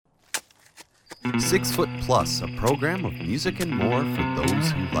6 Foot Plus, a program of music and more for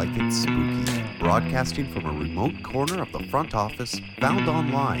those who like it spooky. Broadcasting from a remote corner of the front office, found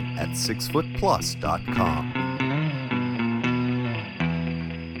online at 6footplus.com.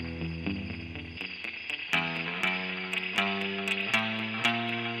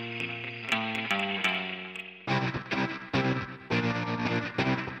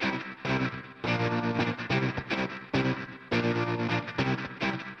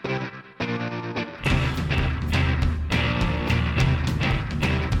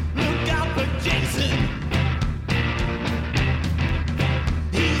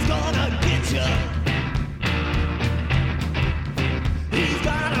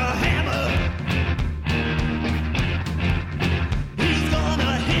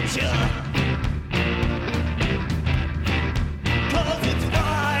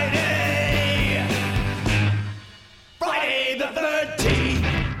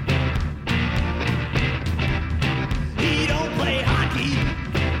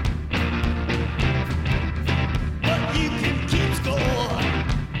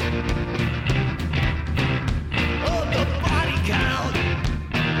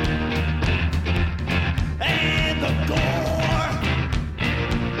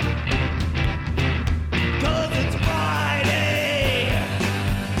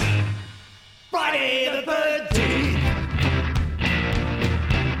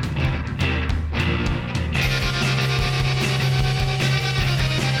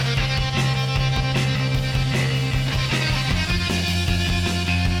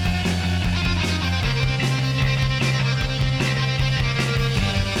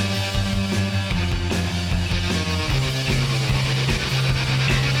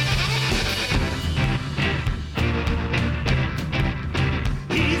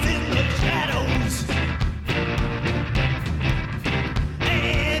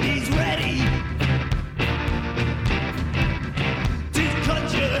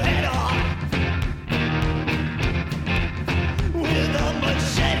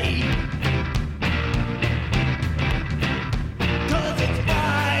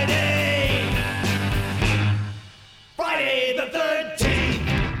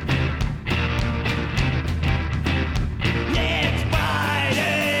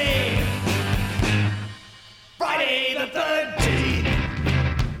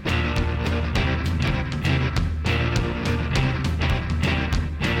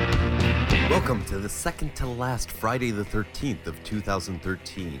 Second to last Friday the 13th of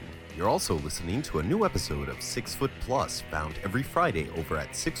 2013. You're also listening to a new episode of 6 Foot Plus, found every Friday over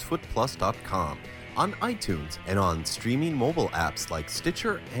at 6footplus.com, on iTunes, and on streaming mobile apps like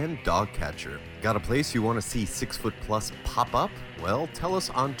Stitcher and Dogcatcher. Got a place you want to see 6 Foot Plus pop up? Well, tell us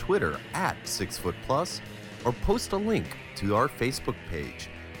on Twitter at 6 Foot Plus, or post a link to our Facebook page,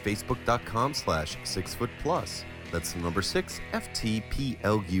 facebook.com/6footplus. That's the number 6,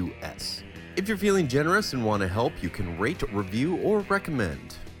 FTPLUS. If you're feeling generous and want to help, you can rate, review, or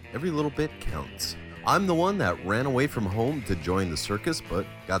recommend. Every little bit counts. I'm the one that ran away from home to join the circus, but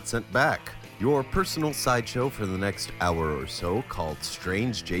got sent back. Your personal sideshow for the next hour or so, called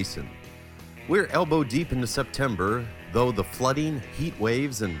Strange Jason. We're elbow deep into September, though the flooding, heat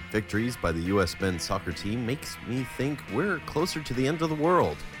waves, and victories by the U.S. men's soccer team makes me think we're closer to the end of the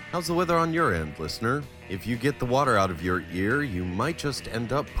world. How's the weather on your end, listener? If you get the water out of your ear, you might just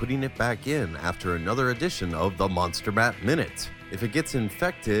end up putting it back in after another edition of the Monster Bat Minute. If it gets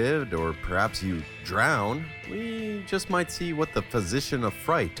infected, or perhaps you drown, we just might see what the physician of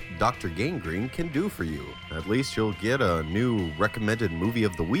fright, Dr. Gangrene, can do for you. At least you'll get a new recommended movie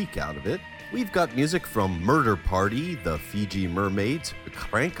of the week out of it. We've got music from Murder Party, the Fiji Mermaids,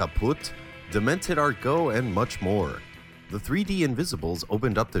 Krankaput, Demented Argo, and much more. The 3D Invisibles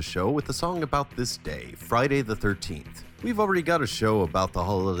opened up the show with a song about this day, Friday the 13th. We've already got a show about the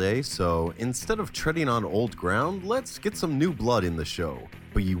holiday, so instead of treading on old ground, let's get some new blood in the show.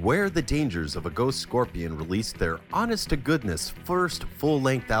 Beware the Dangers of a Ghost Scorpion released their honest-to-goodness first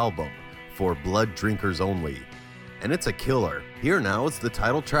full-length album, For Blood Drinkers Only. And it's a killer. Here now is the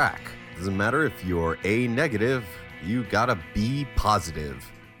title track. Doesn't matter if you're A negative, you gotta be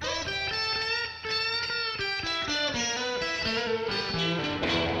positive.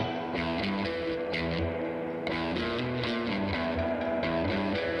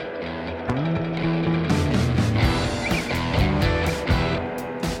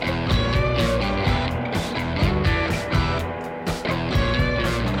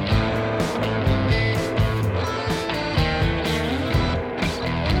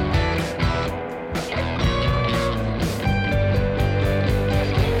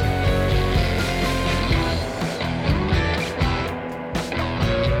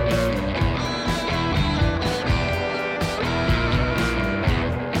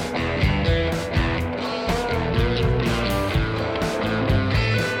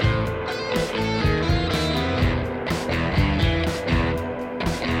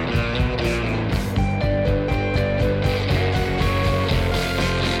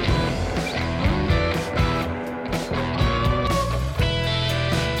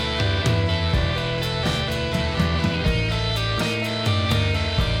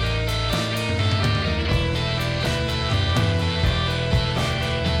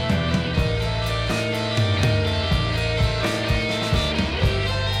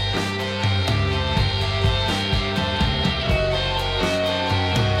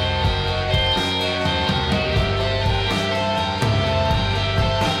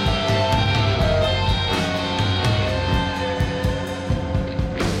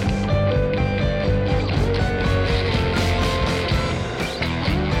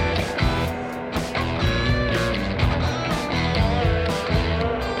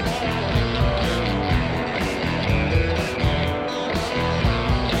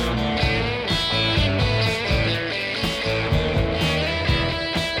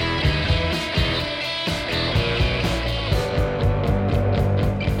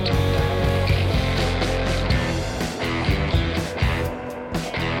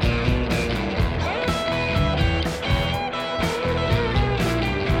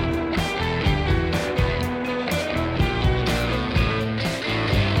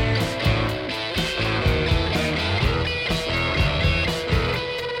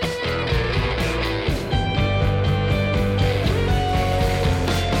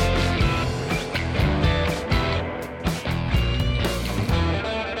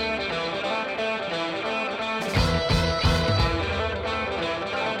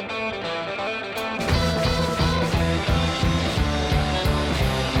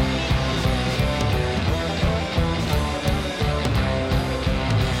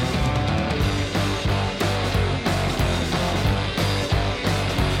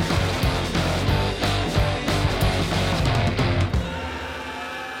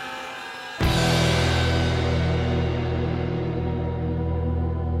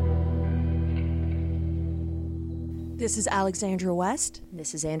 This is Alexandra West.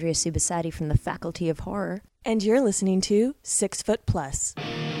 This is Andrea Subasati from the Faculty of Horror. And you're listening to 6 Foot Plus.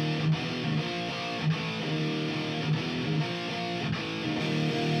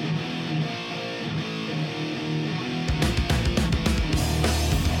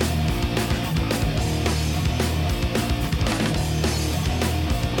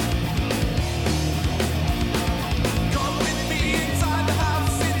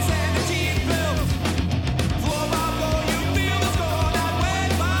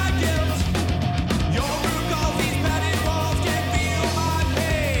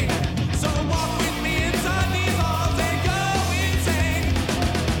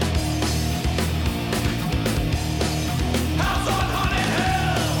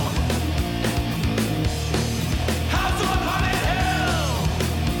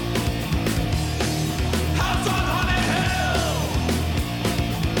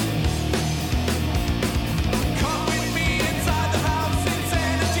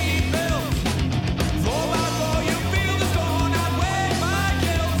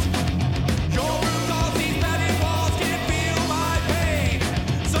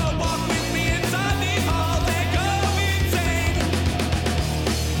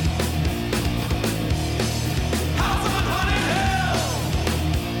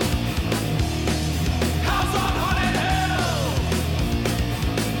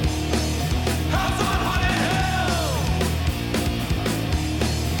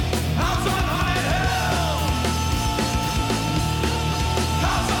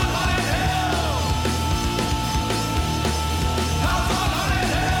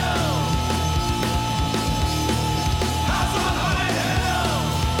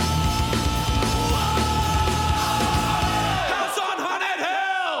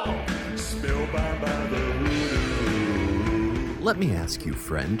 Let me ask you,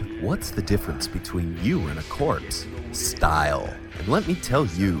 friend, what's the difference between you and a corpse? Style. And let me tell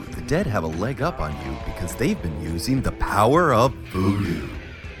you, the dead have a leg up on you because they've been using the power of voodoo.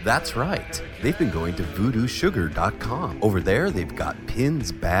 That's right. They've been going to voodoosugar.com. Over there, they've got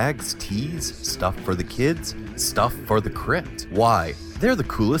pins, bags, teas, stuff for the kids, stuff for the crypt. Why? They're the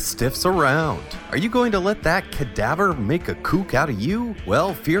coolest stiffs around. Are you going to let that cadaver make a kook out of you?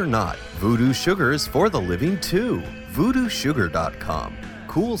 Well, fear not. Voodoo Sugar is for the living too. voodoosugar.com.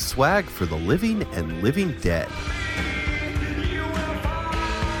 Cool swag for the living and living dead.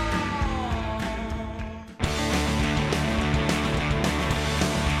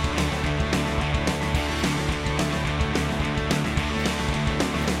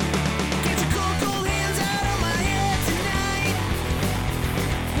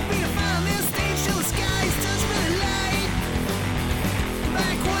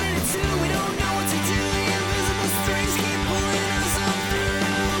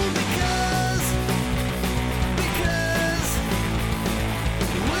 Because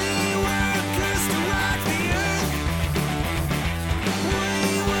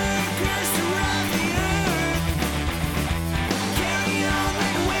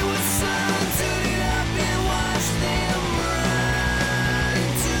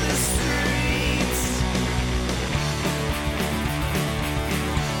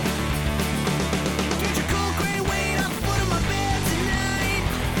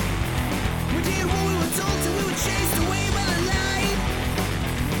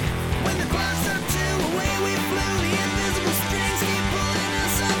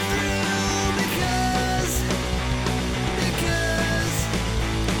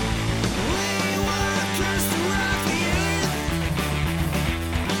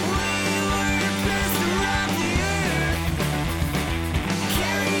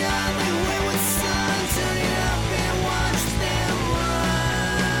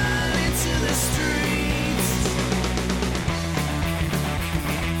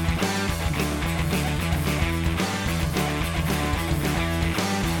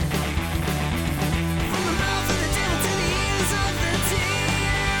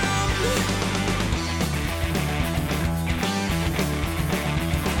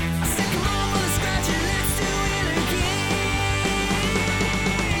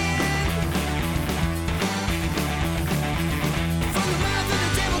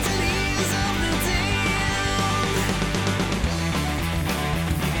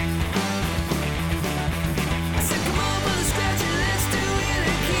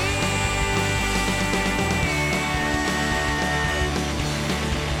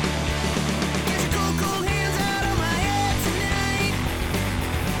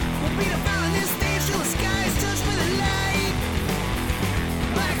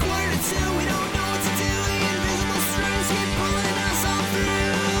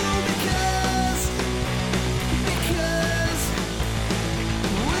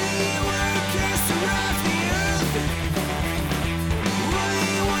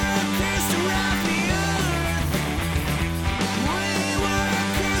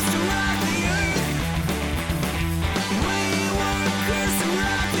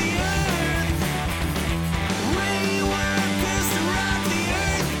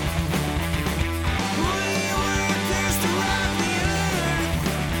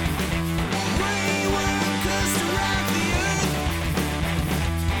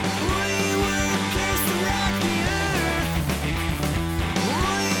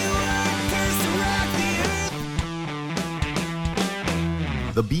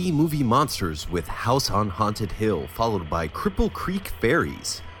The B-Movie Monsters with House on Haunted Hill, followed by Cripple Creek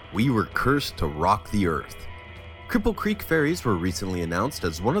Fairies. We Were Cursed to Rock the Earth. Cripple Creek Fairies were recently announced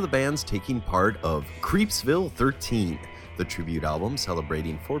as one of the bands taking part of Creepsville 13, the tribute album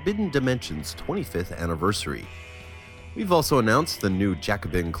celebrating Forbidden Dimension's 25th anniversary. We've also announced the new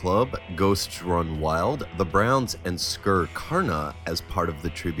Jacobin Club, Ghosts Run Wild, the Browns, and Skur Karna as part of the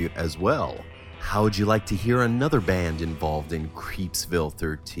tribute as well. How would you like to hear another band involved in Creepsville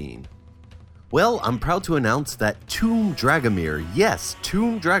 13? Well, I'm proud to announce that Tomb Dragomir, yes,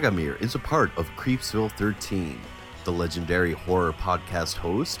 Tomb Dragomir is a part of Creepsville 13. The legendary horror podcast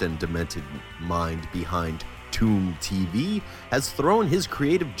host and demented mind behind Tomb TV has thrown his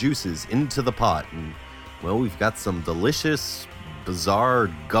creative juices into the pot, and, well, we've got some delicious,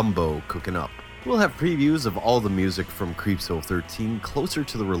 bizarre gumbo cooking up. We'll have previews of all the music from Creepsville 13 closer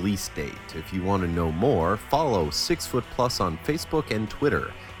to the release date. If you want to know more, follow 6 Foot Plus on Facebook and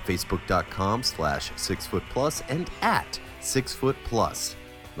Twitter, facebook.com/6footplus and at 6footplus,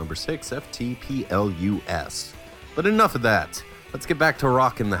 number 6 FTPLUS. But enough of that. Let's get back to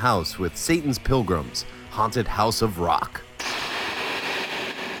Rock in the House with Satan's Pilgrims, Haunted House of Rock.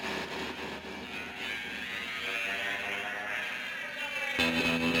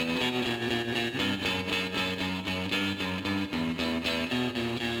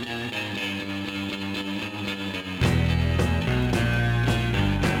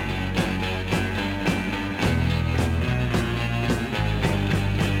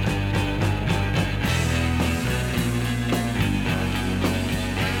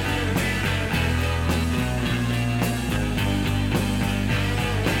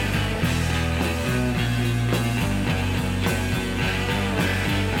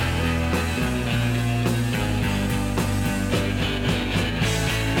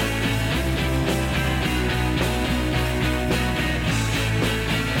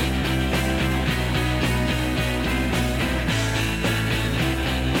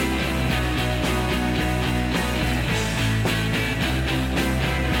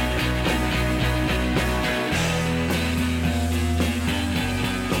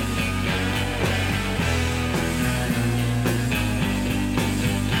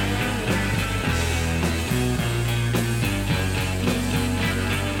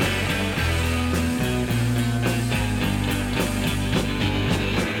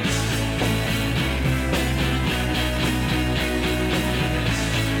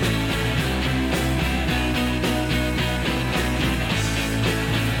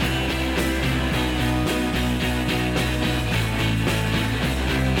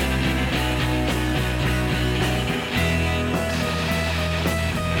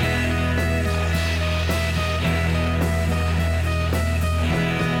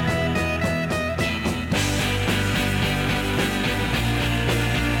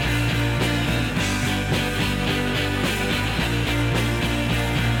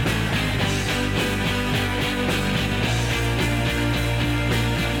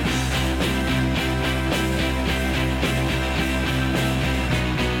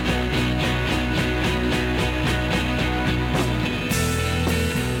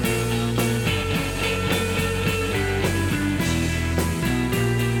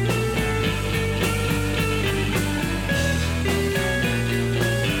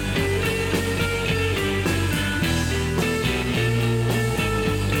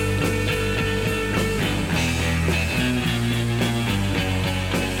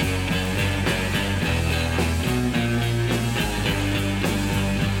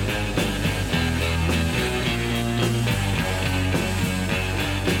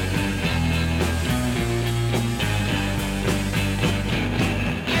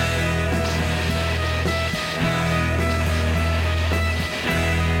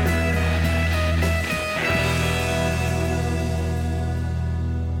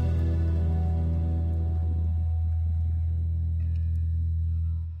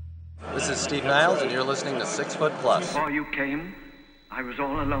 This is Steve Niles, and you're listening to 6 Foot Plus. Before you came, I was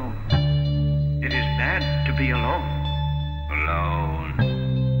all alone. It is bad to be alone. Alone.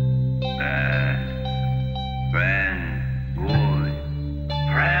 Bad. Friend. Good.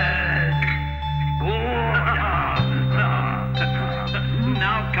 Friend. Good.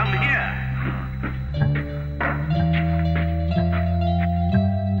 Now come here.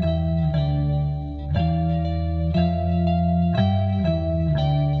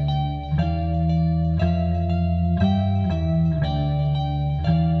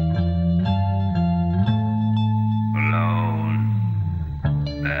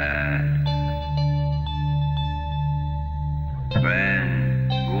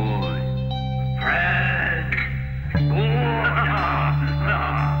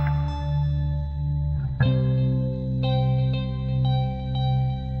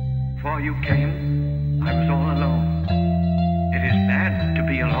 bad to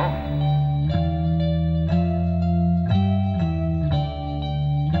be alone.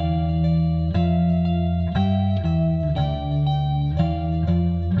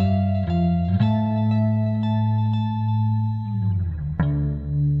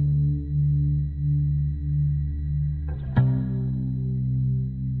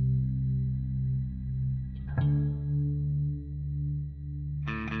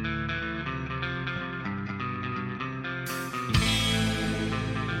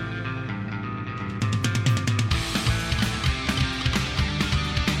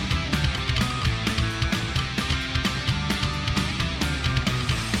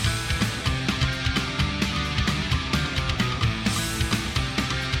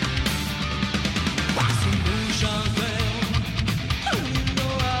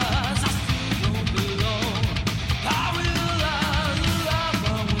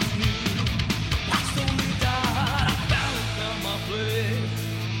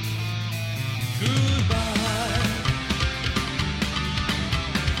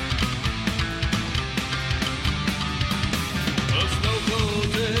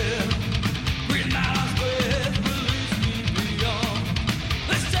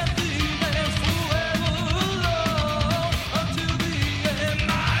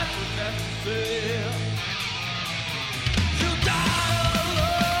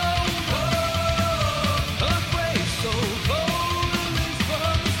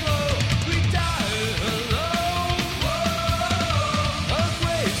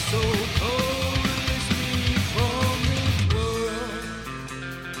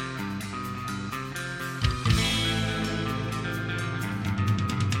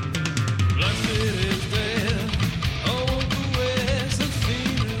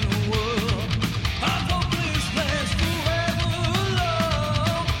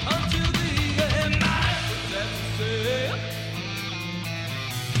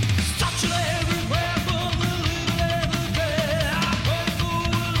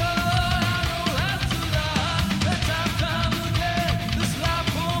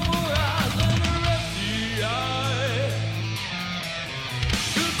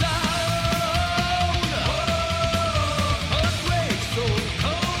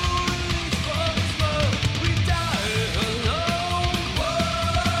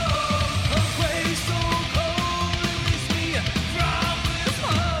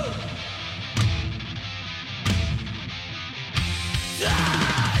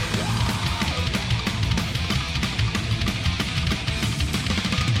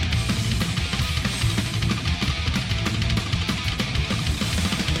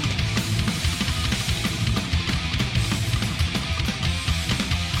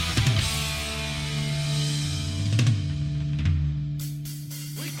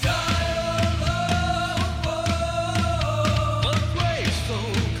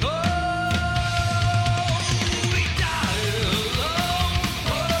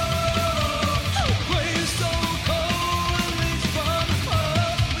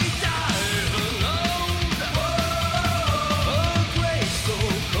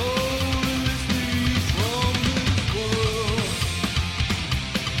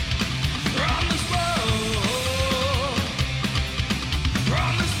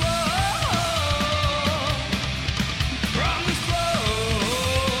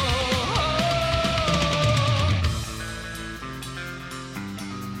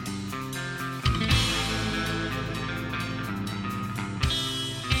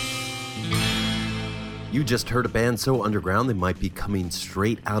 You just heard a band so underground they might be coming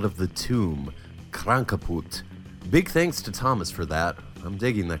straight out of the tomb, Krankaput. Big thanks to Thomas for that. I'm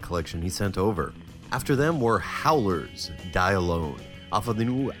digging that collection he sent over. After them were Howlers, Die Alone, off of the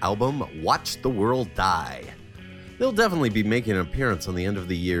new album Watch the World Die. They'll definitely be making an appearance on the end of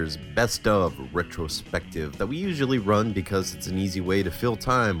the year's Best Of retrospective that we usually run because it's an easy way to fill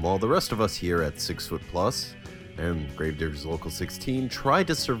time while the rest of us here at 6 Foot Plus and Gravediggers Local 16 try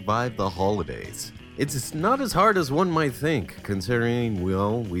to survive the holidays. It's not as hard as one might think, considering,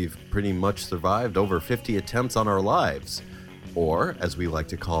 well, we've pretty much survived over 50 attempts on our lives. Or, as we like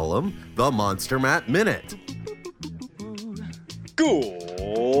to call them, the Monster Matt Minute.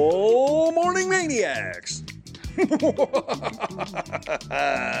 Good morning, Maniacs!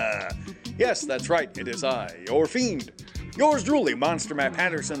 Yes, that's right, it is I, your fiend. Yours truly, Monster Matt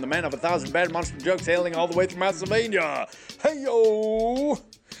Patterson, the man of 1,000 bad monster jokes hailing all the way from Pennsylvania. Hey-yo!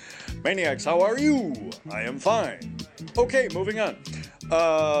 Maniacs, how are you? I am fine. Okay, moving on.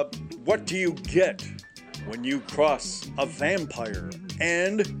 What do you get when you cross a vampire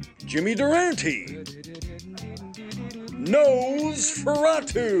and Jimmy Durante?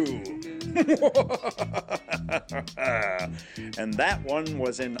 Nosferatu! And that one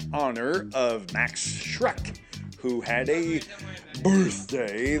was in honor of Max Schreck, who had a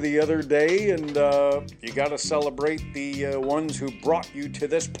birthday the other day, and you gotta celebrate the ones who brought you to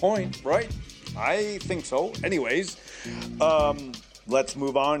this point, right? I think so. Anyways, let's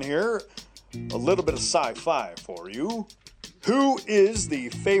move on here. A little bit of sci-fi for you. Who is the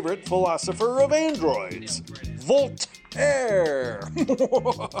favorite philosopher of androids? Voltaire!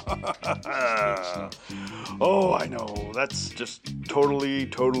 Oh, I know. That's just totally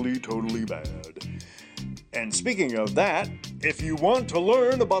bad. And speaking of that, if you want to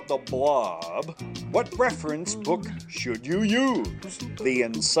learn about the Blob, what reference book should you use? The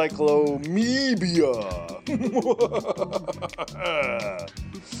Encyclomedia.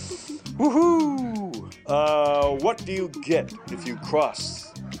 Woohoo! What do you get if you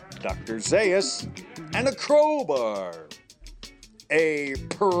cross Dr. Zaius and a crowbar? A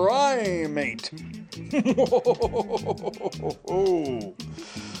primate.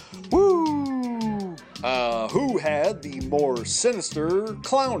 Woo! Who had the more sinister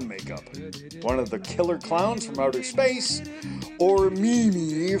clown makeup? One of the killer clowns from outer space, or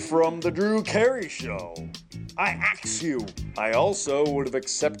Mimi from the Drew Carey Show? I ask you. I also would have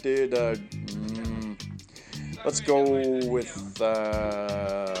accepted, let's go with,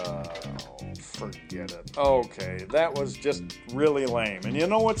 forget it. Okay, that was just really lame. And you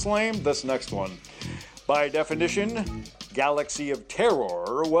know what's lame? This next one. By definition, Galaxy of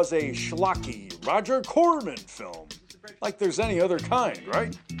Terror was a schlocky Roger Corman film. Like there's any other kind,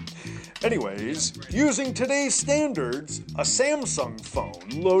 right? Anyways, using today's standards, a Samsung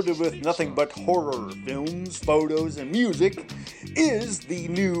phone loaded with nothing but horror films, photos, and music is the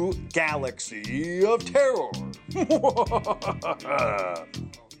new Galaxy of Terror.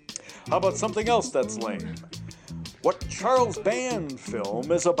 How about something else that's lame? What Charles Band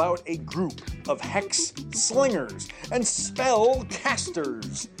film is about a group of hex slingers and spell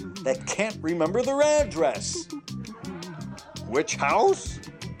casters that can't remember their address? Witch House?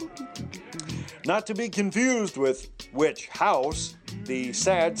 Not to be confused with Witch House, the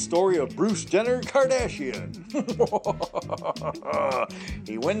sad story of Bruce Jenner Kardashian.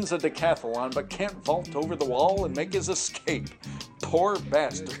 He wins a decathlon but can't vault over the wall and make his escape. Poor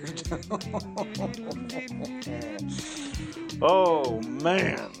bastard. Oh,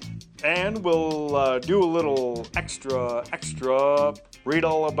 man. And we'll do a little extra, read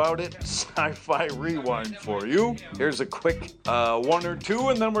all about it, sci-fi rewind for you. Here's a quick one or two,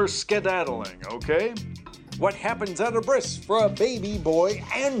 and then we're skedaddling, okay? What happens at a bris for a baby boy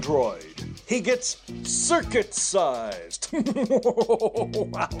android? He gets circuit-sized.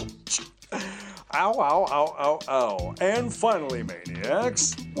 Ouch. Ow, ow, ow, ow, ow. And finally,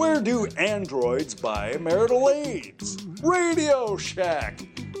 maniacs, where do androids buy marital aids? Radio Shack.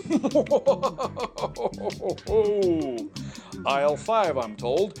 Aisle 5, I'm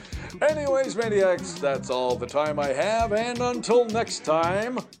told. Anyways, maniacs, that's all the time I have, and until next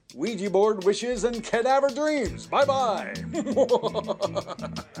time, Ouija board wishes and cadaver dreams. Bye-bye.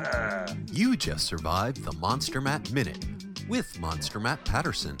 You just survived the Monster Matt Minute with Monster Matt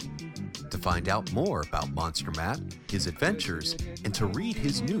Patterson. To find out more about Monster Matt, his adventures, and to read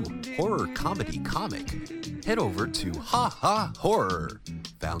his new horror comedy comic, head over to Ha Ha Horror,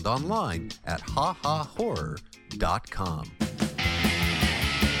 found online at hahahorror.com.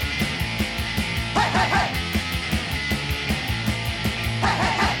 Hey, hey, hey! Hey,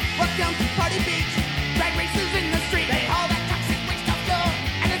 hey, hey! Welcome to Party Beach. Drag races in the street. They haul that toxic waste off go,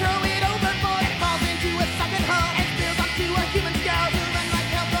 and they throw it overboard. It falls into a sunken hole and spills onto a human skull. Who run like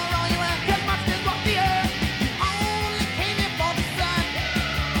hell for all you want, 'cause monsters walk the earth. You only came here for the sun,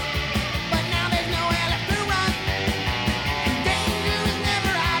 but now there's nowhere left to run. Danger is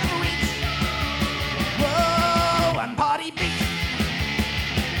never out of reach. Whoa, on Party Beach.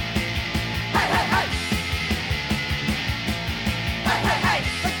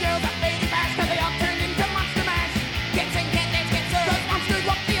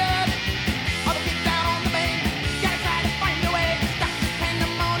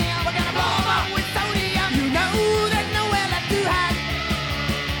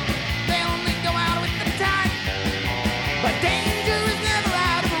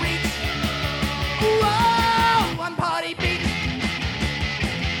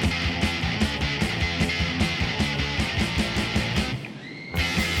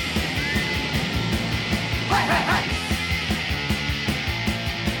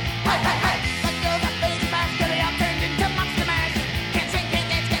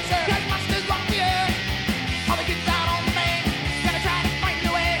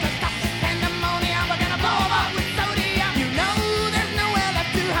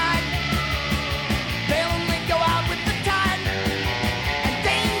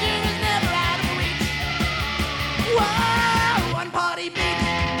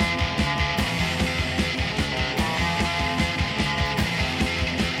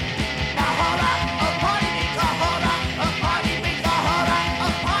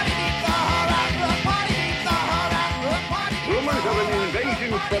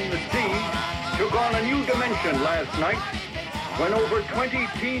 from the sea took on a new dimension last night when over 20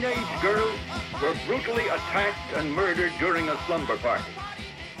 teenage girls were brutally attacked and murdered during a slumber party.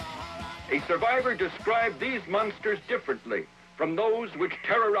 A survivor described these monsters differently from those which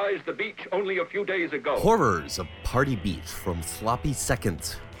terrorized the beach only a few days ago. Horrors of Party Beach from Floppy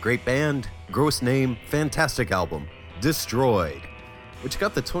Seconds. Great band, gross name, fantastic album. Destroyed, which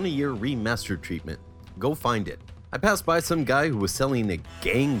got the 20-year remastered treatment. Go find it. I passed by some guy who was selling a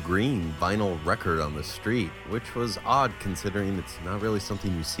Gangrene vinyl record on the street, which was odd considering it's not really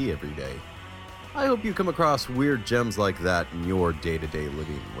something you see every day. I hope you come across weird gems like that in your day-to-day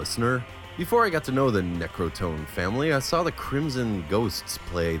living, listener. Before I got to know the Necrotone family, I saw the Crimson Ghosts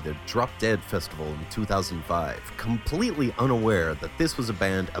play the Drop Dead Festival in 2005, completely unaware that this was a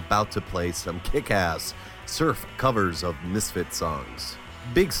band about to play some kick-ass surf covers of Misfit songs.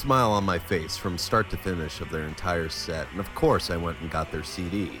 Big smile on my face from start to finish of their entire set, and of course I went and got their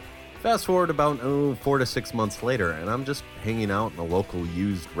CD. Fast forward about 4 to 6 months later, and I'm just hanging out in a local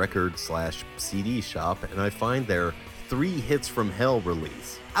used record/CD shop, and I find their 3 Hits from Hell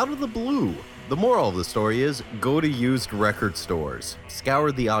release. Out of the blue! The moral of the story is, go to used record stores.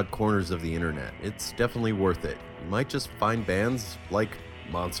 Scour the odd corners of the internet. It's definitely worth it. You might just find bands like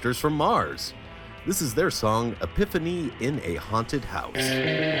Monsters from Mars. This is their song, Epiphany in a Haunted House.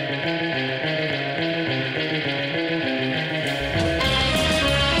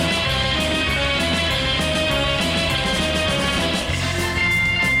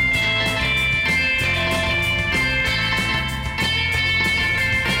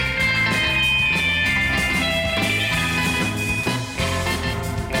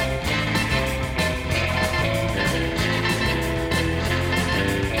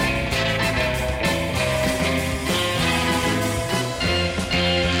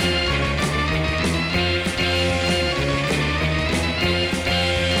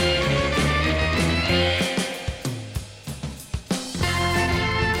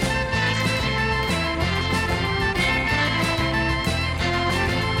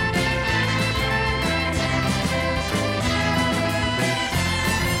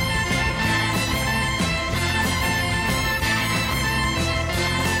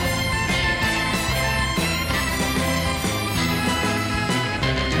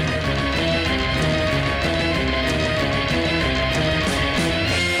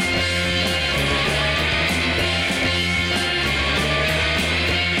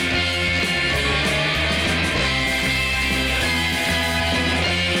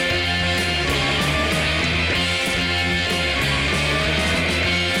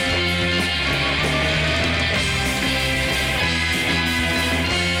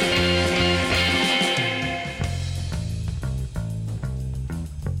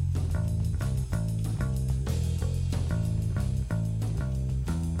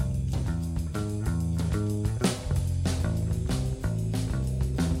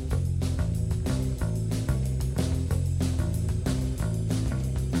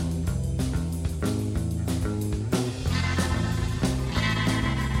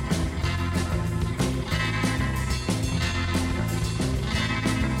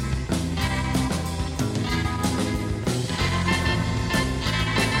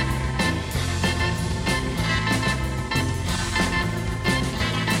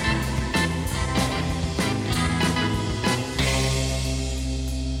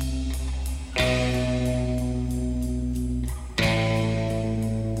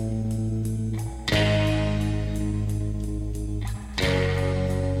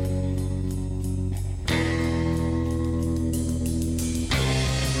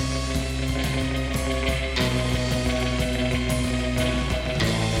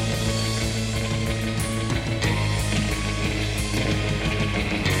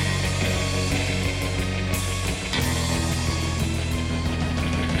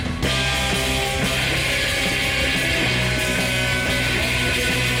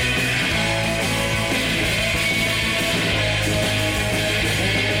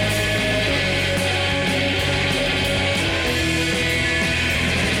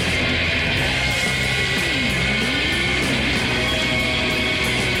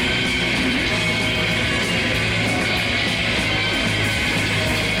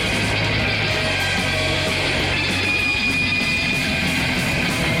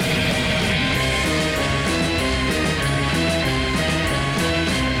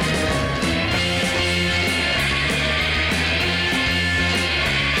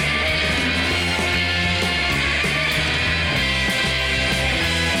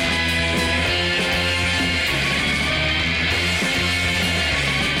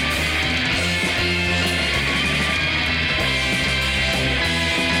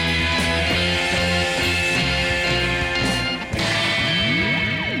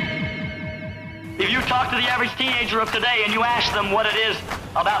 teenager of today and you ask them what it is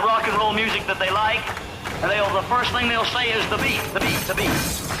about rock and roll music that they like, and the first thing they'll say is the beat, the beat, the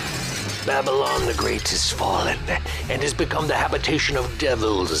beat. Babylon the Great is fallen and has become the habitation of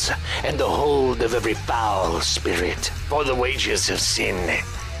devils and the hold of every foul spirit. For the wages of sin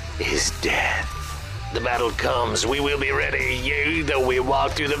is death. The battle comes, we will be ready. Yea, though we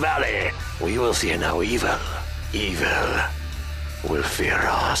walk through the valley, we will fear no evil. Evil will fear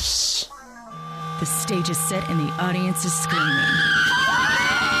us. The stage is set and the audience is screaming.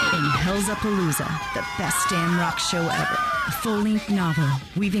 In Hellzapalooza, the best damn rock show ever. A full-length novel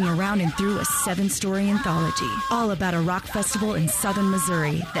weaving around and through a 7-story anthology. All about a rock festival in southern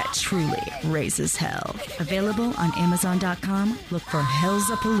Missouri that truly raises hell. Available on Amazon.com. Look for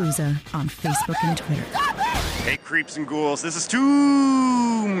Hellzapalooza on Facebook and Twitter. Hey, creeps and ghouls, this is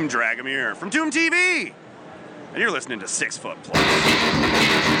Tomb Dragomir from Tomb TV. And you're listening to 6 Foot Plus.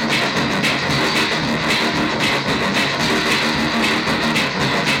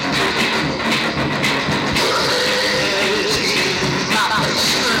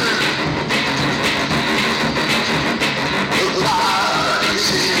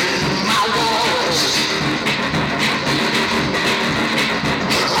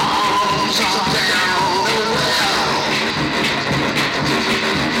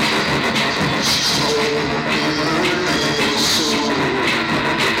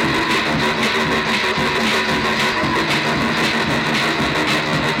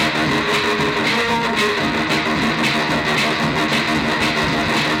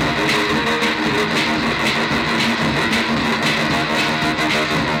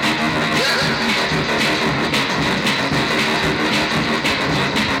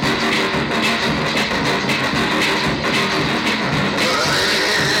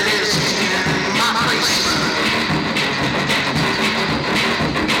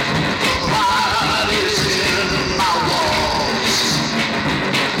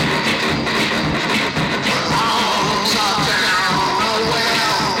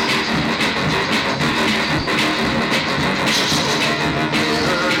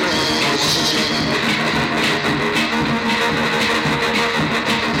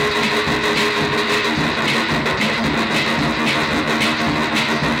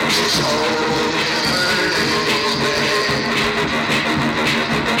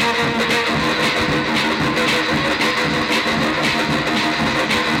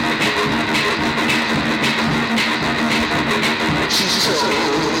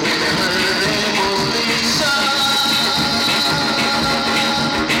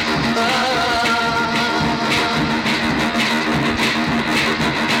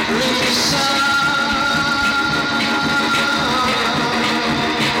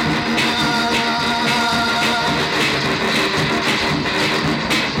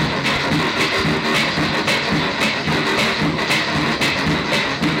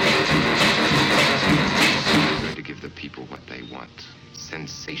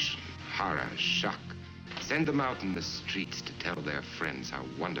 Send them out in the streets to tell their friends how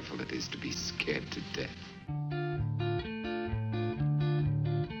wonderful it is to be scared to death.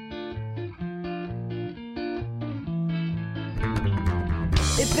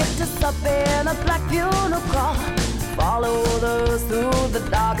 They picked us up in a black funeral car, followed us through the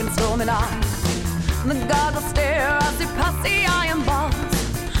dark and stormy night. The guard will stare as he passed the iron bars.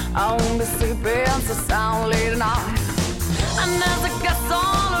 I won't be sleeping so soundly tonight. And as the guests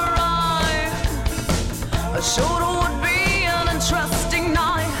all arrive, a short would be an interesting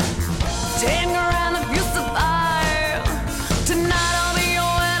night. 10 grand if you survive. Tonight I'll be your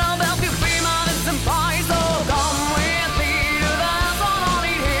head, I'll help you free my innocent pie. So come with me to the house on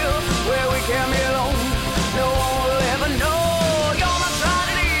Hollywood Hill, where we can be alone. No one will ever know you're my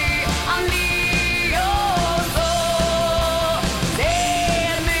tragedy. I need your soul.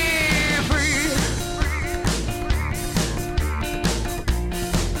 Set me free.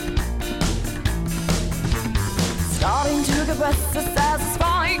 Starting to get restless as this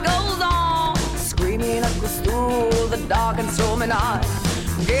fight goes on, screaming echoes through the dark and stormy night.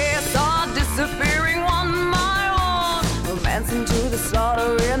 Guests are disappearing one by one, romancing to the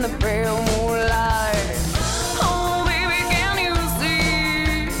slaughter in the pale moonlight. Oh baby, can you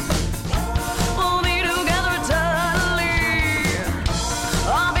see? We'll be together eternally.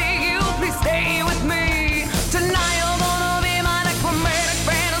 I beg you, please stay with me. Tonight you're gonna be my necromantic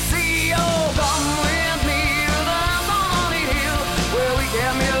fantasy. Oh, come with me to the house on Hollywood Hill, where we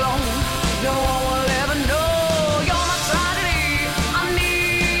can be alone. No one will ever know you're my tragedy. I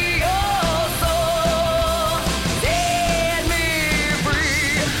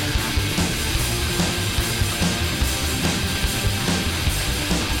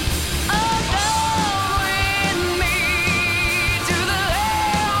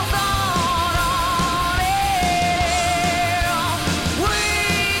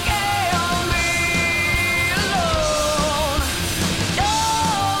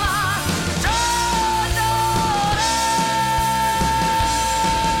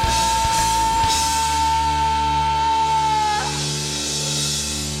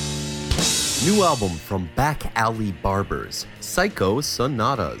New album from Back Alley Barbers, Psycho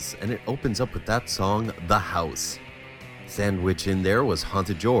Sonatas, and it opens up with that song, The House. Sandwich in there was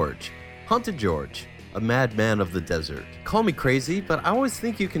Haunted George. Haunted George, a madman of the desert. Call me crazy, but I always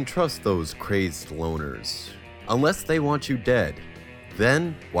think you can trust those crazed loners. Unless they want you dead.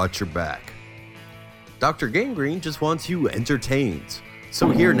 Then watch your back. Dr. Gangrene just wants you entertained. So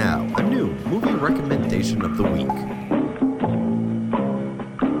here now, a new movie recommendation of the week.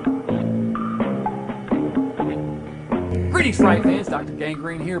 Greetings, Fright fans. Dr.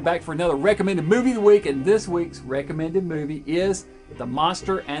 Gangrene here, back for another recommended movie of the week, and this week's recommended movie is The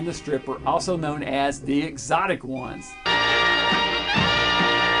Monster and the Stripper, also known as The Exotic Ones.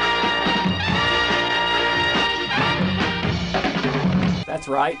 That's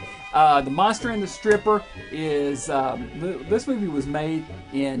right. The Monster and the Stripper is, this movie was made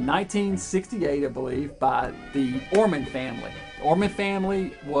in 1968, I believe, by the Orman family. The Orman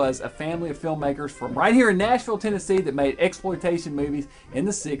family was a family of filmmakers from right here in Nashville, Tennessee that made exploitation movies in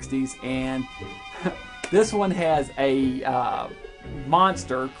the 60s, and this one has a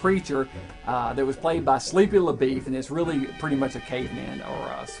monster creature that was played by Sleepy LaBeef, and it's really pretty much a caveman or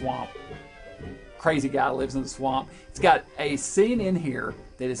a swamp. Crazy guy lives in the swamp. It's got a scene in here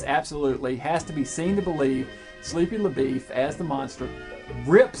that is absolutely, has to be seen to believe. Sleepy LaBeef, as the monster,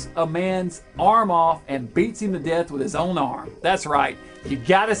 rips a man's arm off and beats him to death with his own arm. That's right. You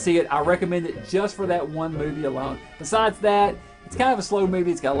gotta see it. I recommend it just for that one movie alone. Besides that, it's kind of a slow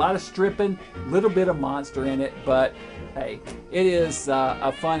movie. It's got a lot of stripping, little bit of monster in it, but hey, it is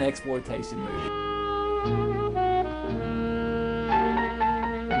a fun exploitation movie.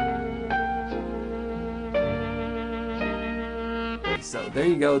 So there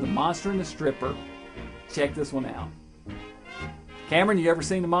you go, The Monster and the Stripper. Check this one out. Cameron, you ever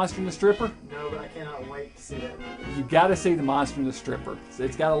seen The Monster and the Stripper? No, but I cannot wait to see that movie. You got to see The Monster and the Stripper.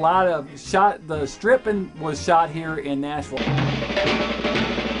 It's got a lot of the stripping was shot here in Nashville.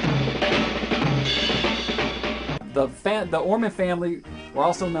 The Orman family were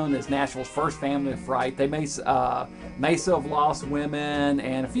also known as Nashville's first family of fright. They made Mesa of Lost Women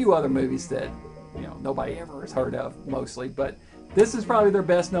and a few other movies that nobody ever has heard of, mostly, but this is probably their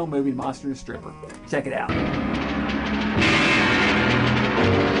best known movie, Monster and the Stripper. Check it out.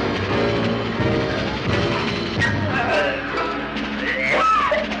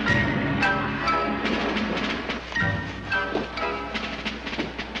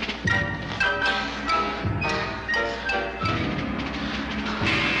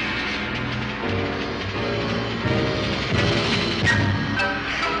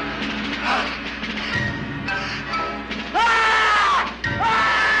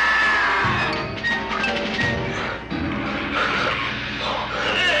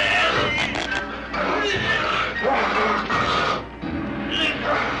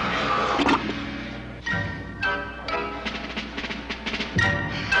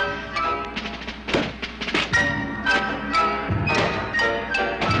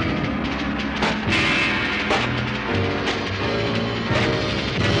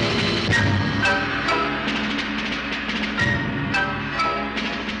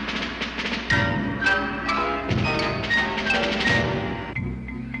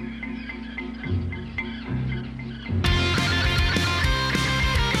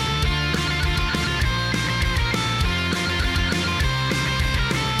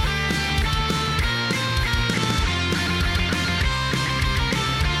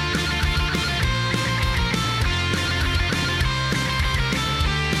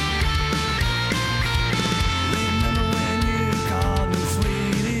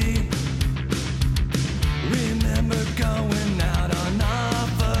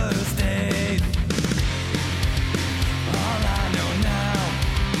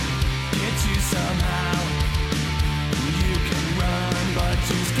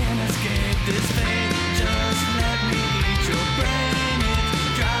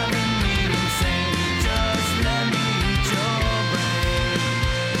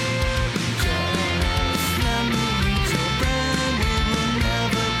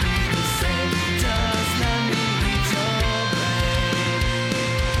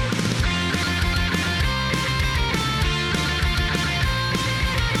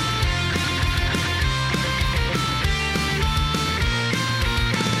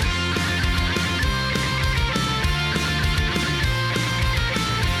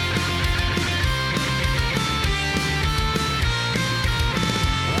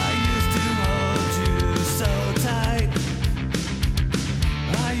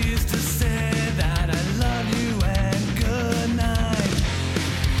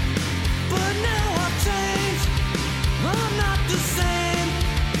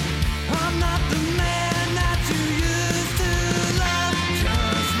 I'm not the man that you used to love.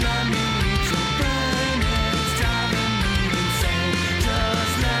 Just let me eat your brain, it's driving me insane.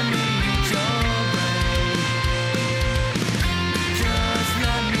 Just let me eat your brain. Just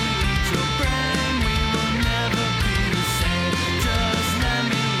let me eat your brain, we will never be the same. Just let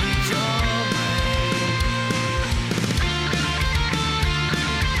me eat your brain.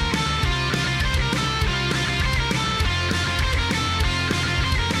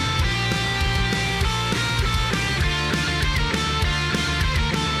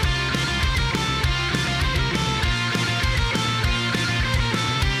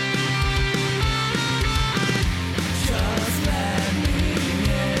 Just let me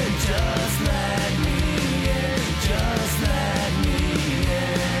in, just let me in, just let me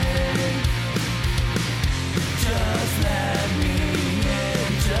in. Just let me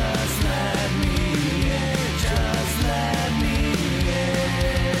in, just let me in, just let me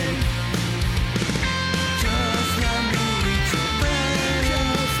in. Just let me eat your brain,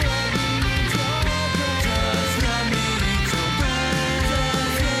 just let me eat your brain, just let me eat your brain, just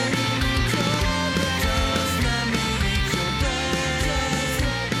let me eat your brain, just let me eat your brain,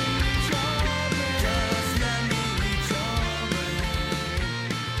 just let me eat your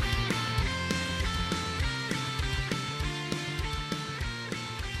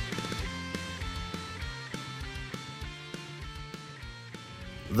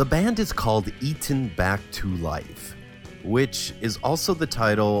The band is called Eaten Back to Life, which is also the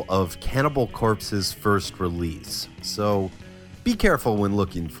title of Cannibal Corpse's first release, so be careful when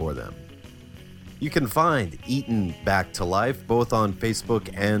looking for them. You can find Eaten Back to Life both on Facebook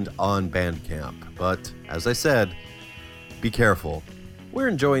and on Bandcamp, but as I said, be careful. We're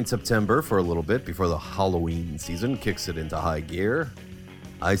enjoying September for a little bit before the Halloween season kicks it into high gear.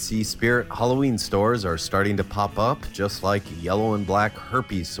 I see Spirit Halloween stores are starting to pop up, just like yellow and black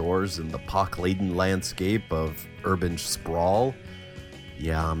herpes sores in the pock-laden landscape of urban sprawl.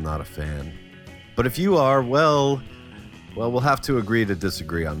 Yeah, I'm not a fan. But if you are, well, we'll have to agree to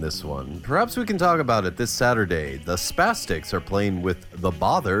disagree on this one. Perhaps we can talk about it this Saturday. The Spastics are playing with The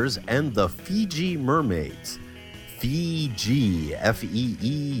Bothers and the Fiji Mermaids. Fiji,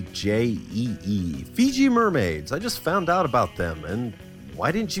 F-E-E-J-E-E. Fiji Mermaids. I just found out about them, and why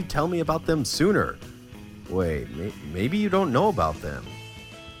didn't you tell me about them sooner? Wait, maybe you don't know about them.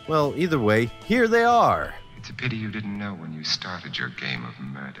 Well, either way, here they are. It's a pity you didn't know when you started your game of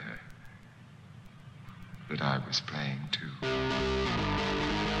murder that I was playing too.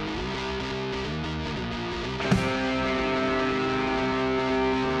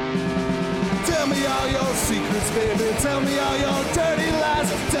 Tell me all your secrets, baby. Tell me all your dirty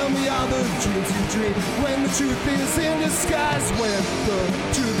lies. Tell me all the dreams you dream when the truth is in disguise. When the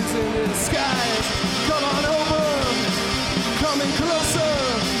truth is in disguise. Come on over, coming closer.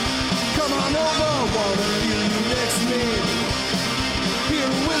 Come on over, wanna feel you next to me. Hear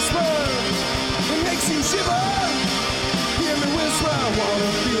me whisper, it makes you shiver. Hear me whisper, I wanna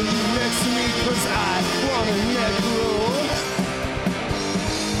feel you next to me, 'cause I wanna neck roll.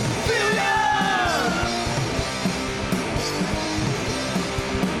 Feel ya!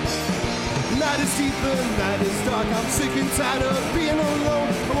 Night is deep and night is dark. I'm sick and tired of being alone.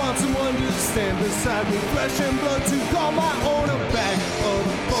 I want someone to stand beside me, flesh and blood to call my own. A bag of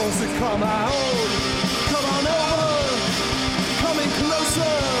bones to call my own. Come on over, coming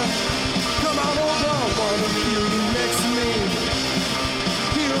closer. Come on over, I wanna feel you next to me.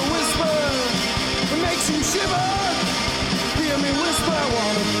 Hear a whisper, it makes you shiver. Hear me whisper, I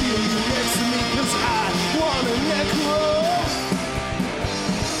wanna feel you next to me, 'cause I wanna neck roll.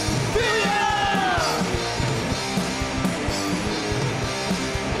 Feel ya!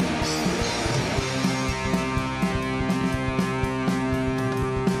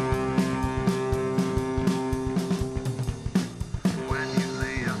 When you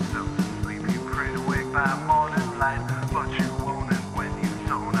lay yourself to sleep, you pray to wake by morning light, but you won't, and when you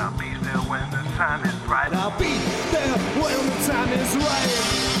zone, I'll be there when the time is right. I'll be there when the time is right.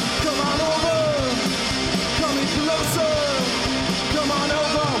 Come on over, coming closer. Come on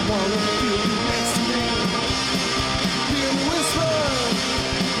over, I wanna feel you next to me. Hear me whisper,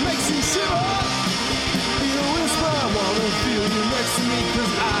 makes you shiver. Hear a whisper, I wanna feel you next to me,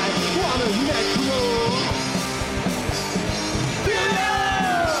 'cause I wanna neck roll. Feel ya!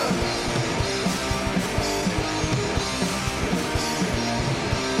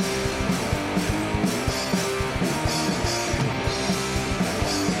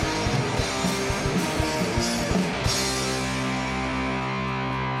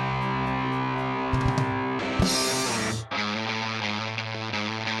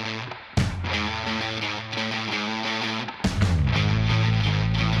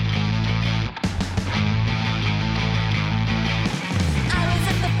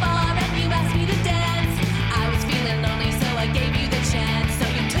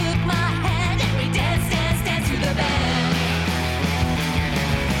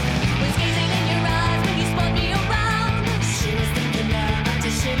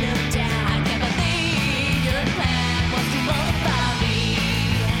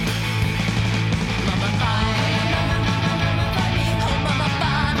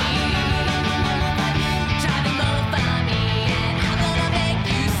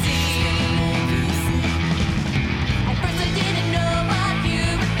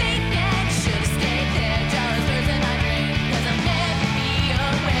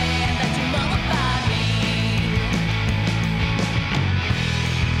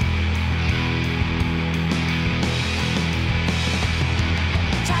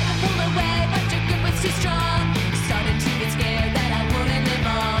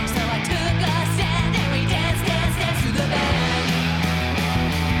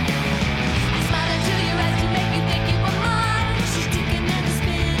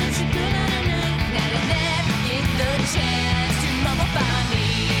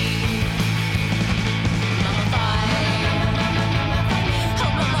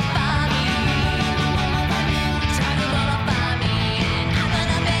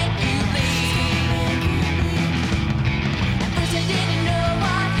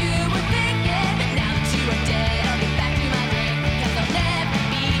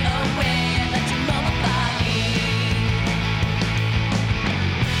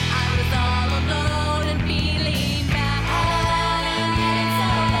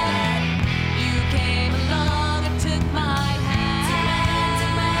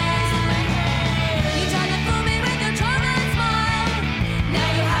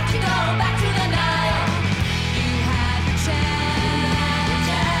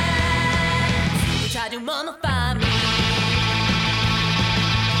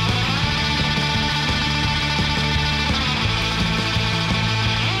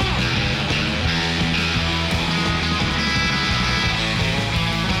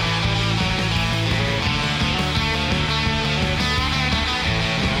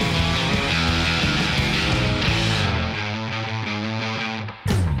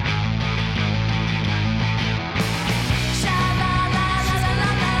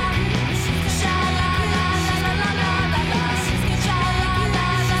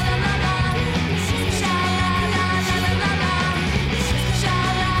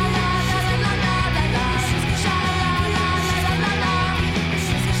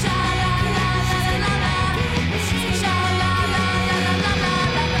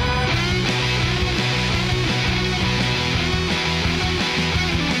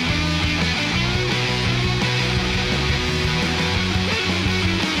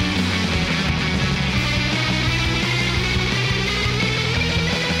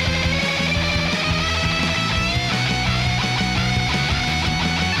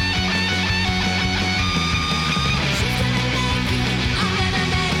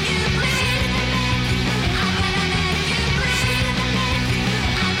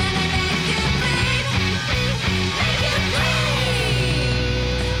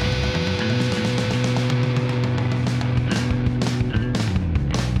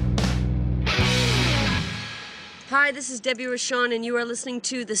 Hi, this is Debbie Rochon, and you are listening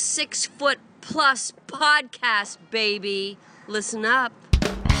to the 6 Foot Plus podcast, baby. Listen up.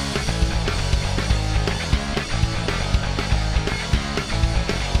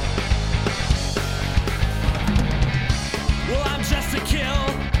 Well, I'm just a kill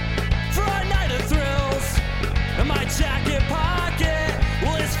for a night of thrills. And my jacket pocket,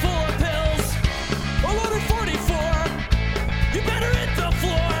 well, it's full of pills. A loaded 44, you better hit the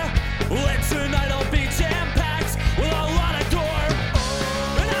floor. Well, and tonight I'll be jam-packed with a lot of gore.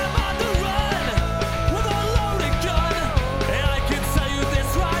 And I'm on the run with a loaded gun. And I can tell you this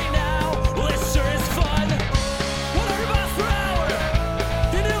right now, well, it sure is fun. 100 miles per hour,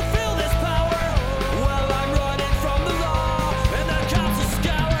 can you feel this power? Well, I'm running from the law, and the cops will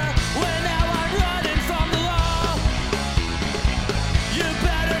scour. Well, now I'm running from the law. You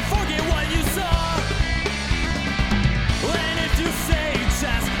better forget what you saw. And if you say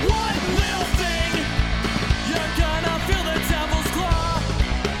just one little thing, you're gonna feel the devil's claw.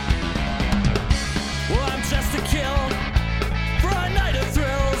 Well, I'm just a kill for a night of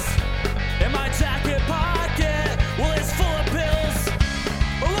thrills. In my jacket pocket, well, it's full of pills.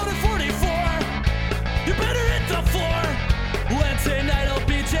 A loaded 44, you better hit the floor. When tonight I'll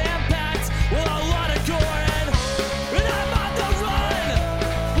be jam-packed with a lot of gore. And I'm on the run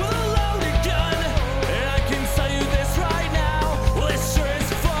with a loaded gun. And I can tell you this right now, well, it sure is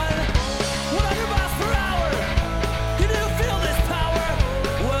fun. 100 miles per hour, can you feel this power?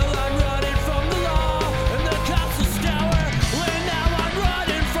 Well, I'm running from the law, and the cops will scour. Well, now I'm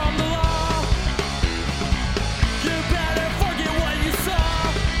running from the law. You better forget what you saw.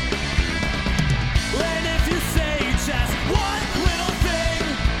 And if you say just one little thing,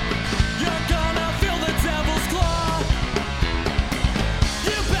 you're gonna feel the devil's claw.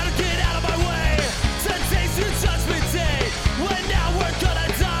 You better get out of my way. Today's your judgment day. When now we're gonna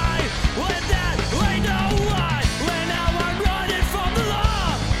die. When that ain't no lie. When now I'm running from the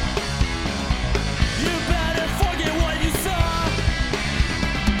law. You better forget what you saw.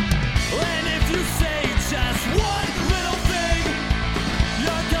 And if you say just one little thing,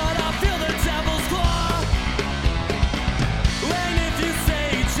 you're gonna feel the devil's claw. And if you say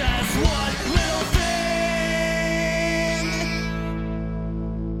just one little thing,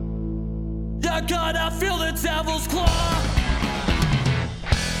 you're gonna feel the devil's claw.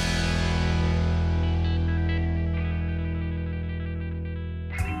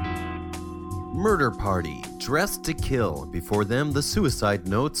 Murder Party, Dressed to Kill. Before them, the Suicide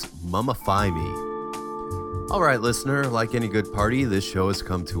Notes, Mummify Me. Alright, listener, like any good party, this show has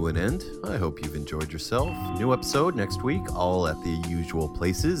come to an end. I hope you've enjoyed yourself. New episode next week, all at the usual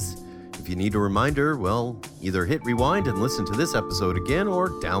places. If you need a reminder, well, either hit rewind and listen to this episode again or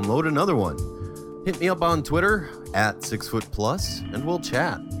download another one. Hit me up on Twitter, at 6footplus, and we'll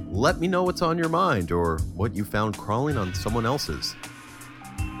chat. Let me know what's on your mind or what you found crawling on someone else's.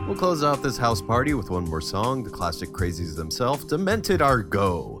 We'll close out this house party with one more song, the classic Crazies themselves, Demented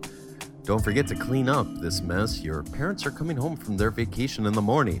Argo. Don't forget to clean up this mess. Your parents are coming home from their vacation in the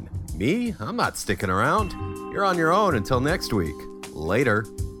morning. Me? I'm not sticking around. You're on your own until next week. Later.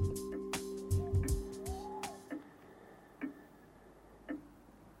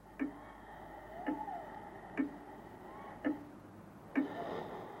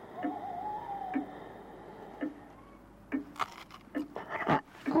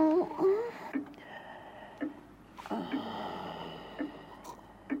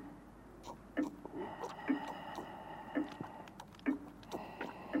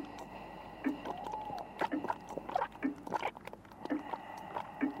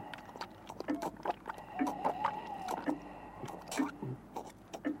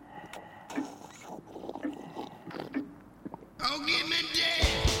 Oh, give me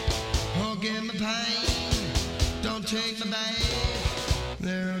death. Oh, give me pain. Don't take my back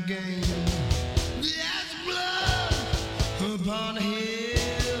there again. That's blood upon the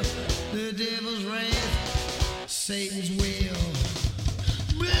hill. The devil's wrath, Satan's will.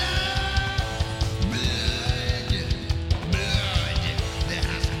 Blood, blood, blood.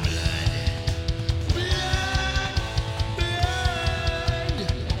 There's blood. Blood, blood.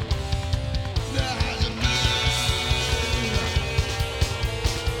 There's blood.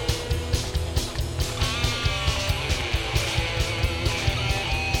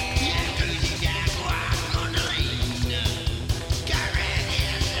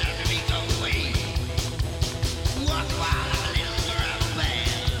 Walk wild.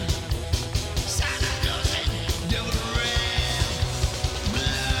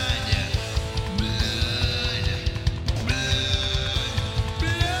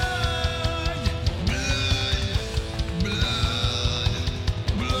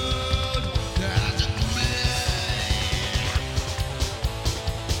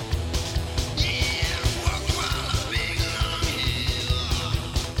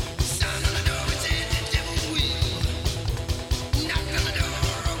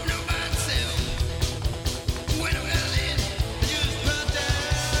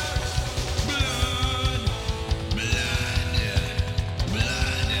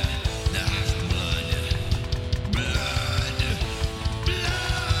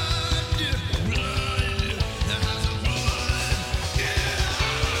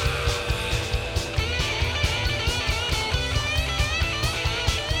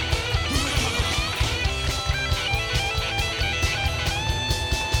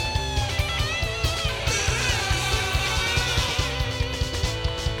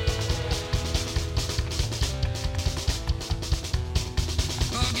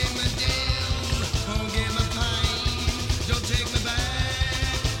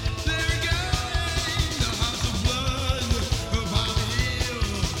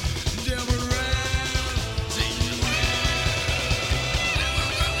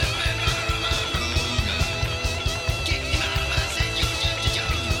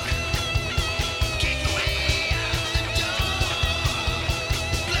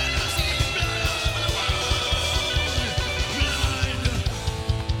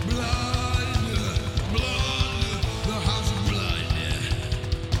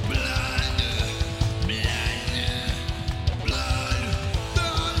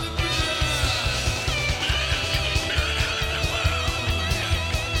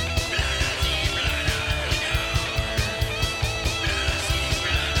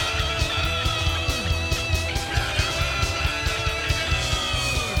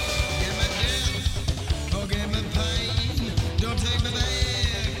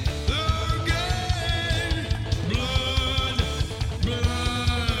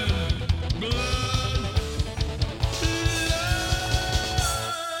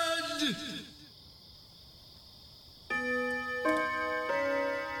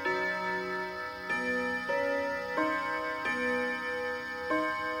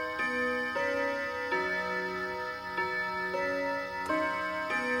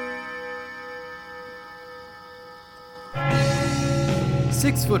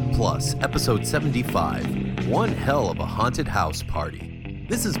 Six Foot Plus, episode 75. One hell of a haunted house party.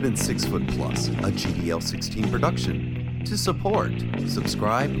 This has been 6 Foot Plus, a GDL 16 production. To support,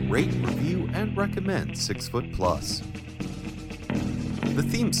 subscribe, rate, review, and recommend 6 Foot Plus. The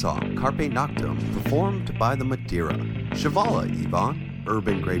theme song, Carpe Noctem, performed by the Madeira. Shivala Ivan,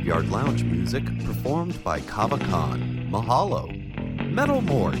 Urban Graveyard Lounge music, performed by Kava Khan. Mahalo. Metal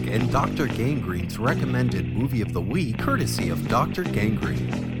Morgue and Dr. Gangrene's recommended movie of the week, courtesy of Dr.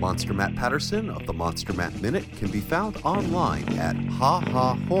 Gangrene. Monster Matt Patterson of the Monster Matt Minute can be found online at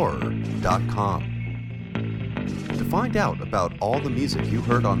hahahorror.com. To find out about all the music you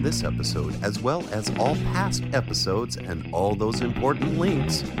heard on this episode, as well as all past episodes and all those important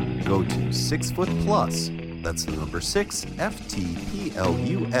links, go to 6 Foot Plus, that's the number 6,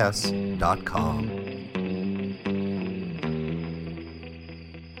 FTPLUS.com.